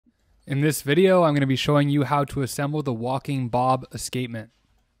In this video, I'm going to be showing you how to assemble the walking bob escapement.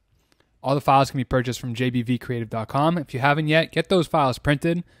 All the files can be purchased from jbvcreative.com. If you haven't yet, get those files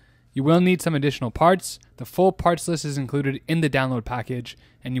printed. You will need some additional parts. The full parts list is included in the download package,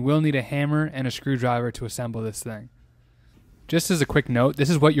 and you will need a hammer and a screwdriver to assemble this thing. Just as a quick note, this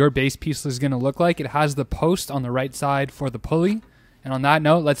is what your base piece is going to look like. It has the post on the right side for the pulley. And on that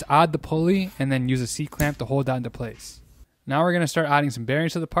note, let's add the pulley and then use a C-clamp to hold that into place. Now we're going to start adding some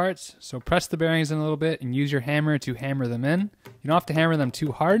bearings to the parts. So press the bearings in a little bit and use your hammer to hammer them in. You don't have to hammer them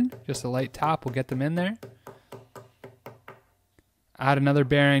too hard. Just a light tap will get them in there. Add another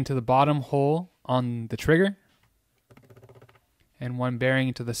bearing to the bottom hole on the trigger. And one bearing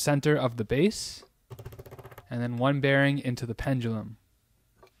into the center of the base. And then one bearing into the pendulum.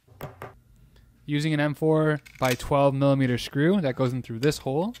 Using an M4 by 12 millimeter screw that goes in through this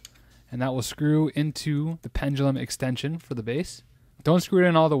hole. And that will screw into the pendulum extension for the base. Don't screw it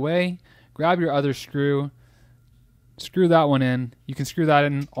in all the way. Grab your other screw, screw that one in. You can screw that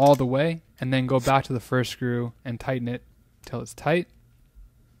in all the way and then go back to the first screw and tighten it till it's tight.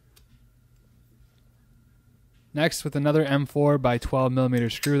 Next, with another M4 by 12 millimeter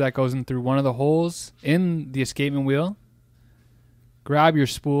screw that goes in through one of the holes in the escapement wheel, grab your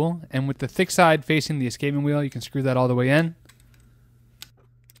spool, and with the thick side facing the escapement wheel, you can screw that all the way in.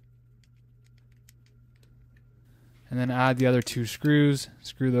 And then add the other two screws,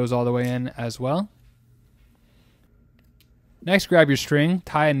 screw those all the way in as well. Next, grab your string,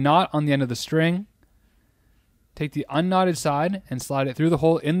 tie a knot on the end of the string. Take the unknotted side and slide it through the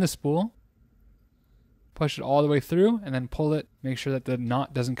hole in the spool. Push it all the way through and then pull it, make sure that the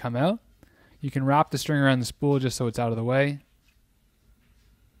knot doesn't come out. You can wrap the string around the spool just so it's out of the way.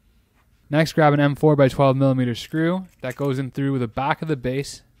 Next, grab an M4 by 12 millimeter screw that goes in through the back of the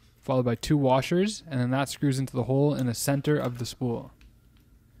base, followed by two washers, and then that screws into the hole in the center of the spool.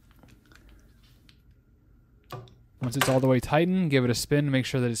 Once it's all the way tightened, give it a spin to make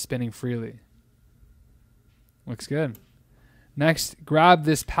sure that it's spinning freely. Looks good. Next, grab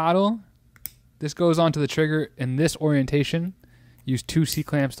this paddle. This goes onto the trigger in this orientation. Use two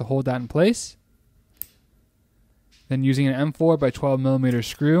C-clamps to hold that in place. Then using an M4 by 12 millimeter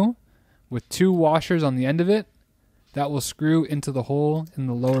screw with two washers on the end of it, that will screw into the hole in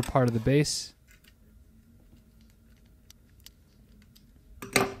the lower part of the base.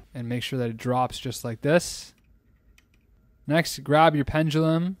 And make sure that it drops just like this. Next, grab your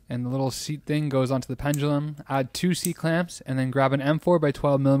pendulum and the little seat thing goes onto the pendulum. Add two C-clamps and then grab an M4 by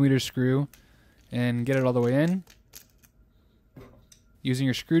 12 millimeter screw and get it all the way in. Using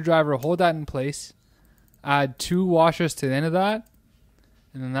your screwdriver, hold that in place. Add two washers to the end of that.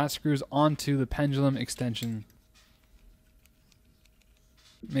 And then that screws onto the pendulum extension.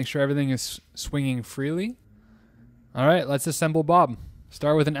 Make sure everything is swinging freely. Alright, let's assemble bob.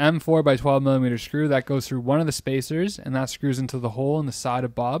 Start with an M4 by 12 millimeter screw that goes through one of the spacers and that screws into the hole in the side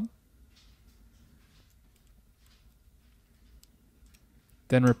of bob.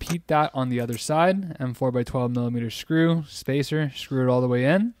 Then repeat that on the other side. M4 by 12 millimeter screw, spacer, screw it all the way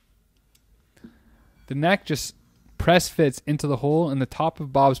in. The neck just press fits into the hole in the top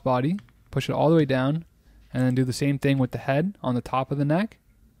of bob's body. Push it all the way down and then do the same thing with the head on the top of the neck.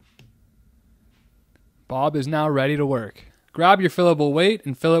 Bob is now ready to work. Grab your fillable weight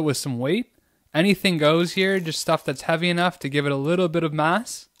and fill it with some weight. Anything goes here, just stuff that's heavy enough to give it a little bit of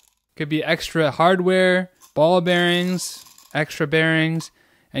mass. Could be extra hardware, ball bearings, extra bearings,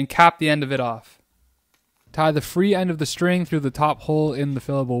 and cap the end of it off. Tie the free end of the string through the top hole in the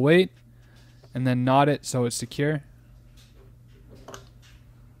fillable weight and then knot it so it's secure.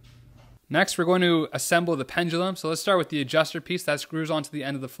 Next, we're going to assemble the pendulum. So let's start with the adjuster piece that screws onto the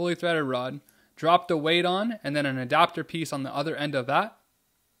end of the fully threaded rod. Drop the weight on and then an adapter piece on the other end of that.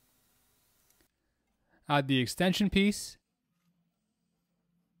 Add the extension piece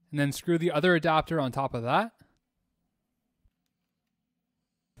and then screw the other adapter on top of that.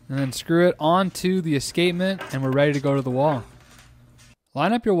 And then screw it onto the escapement and we're ready to go to the wall.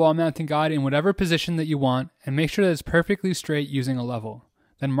 Line up your wall mounting guide in whatever position that you want and make sure that it's perfectly straight using a level.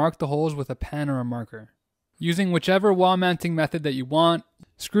 Then mark the holes with a pen or a marker. Using whichever wall mounting method that you want,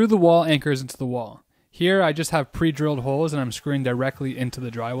 screw the wall anchors into the wall. Here I just have pre-drilled holes and I'm screwing directly into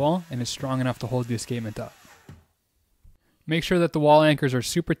the drywall and it's strong enough to hold the escapement up. Make sure that the wall anchors are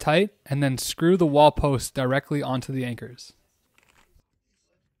super tight and then screw the wall posts directly onto the anchors.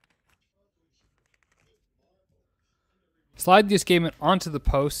 Slide the escapement onto the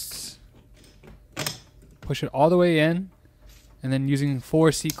posts, push it all the way in, and then using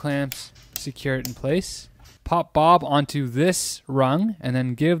 4 C-clamps, secure it in place. Pop bob onto this rung and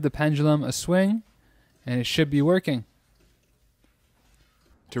then give the pendulum a swing and it should be working.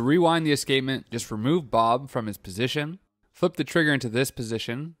 To rewind the escapement, just remove Bob from his position, flip the trigger into this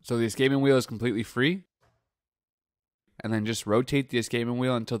position so the escapement wheel is completely free, and then just rotate the escapement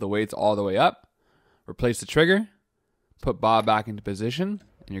wheel until the weight's all the way up, replace the trigger, put Bob back into position,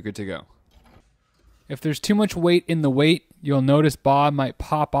 and you're good to go. If there's too much weight in the weight, you'll notice Bob might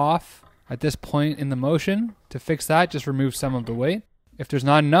pop off at this point in the motion. To fix that, just remove some of the weight. If there's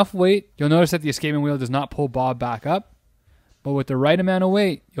not enough weight, you'll notice that the escapement wheel does not pull Bob back up. But with the right amount of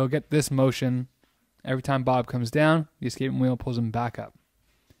weight, you'll get this motion. Every time Bob comes down, the escapement wheel pulls him back up.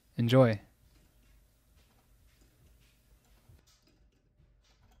 Enjoy.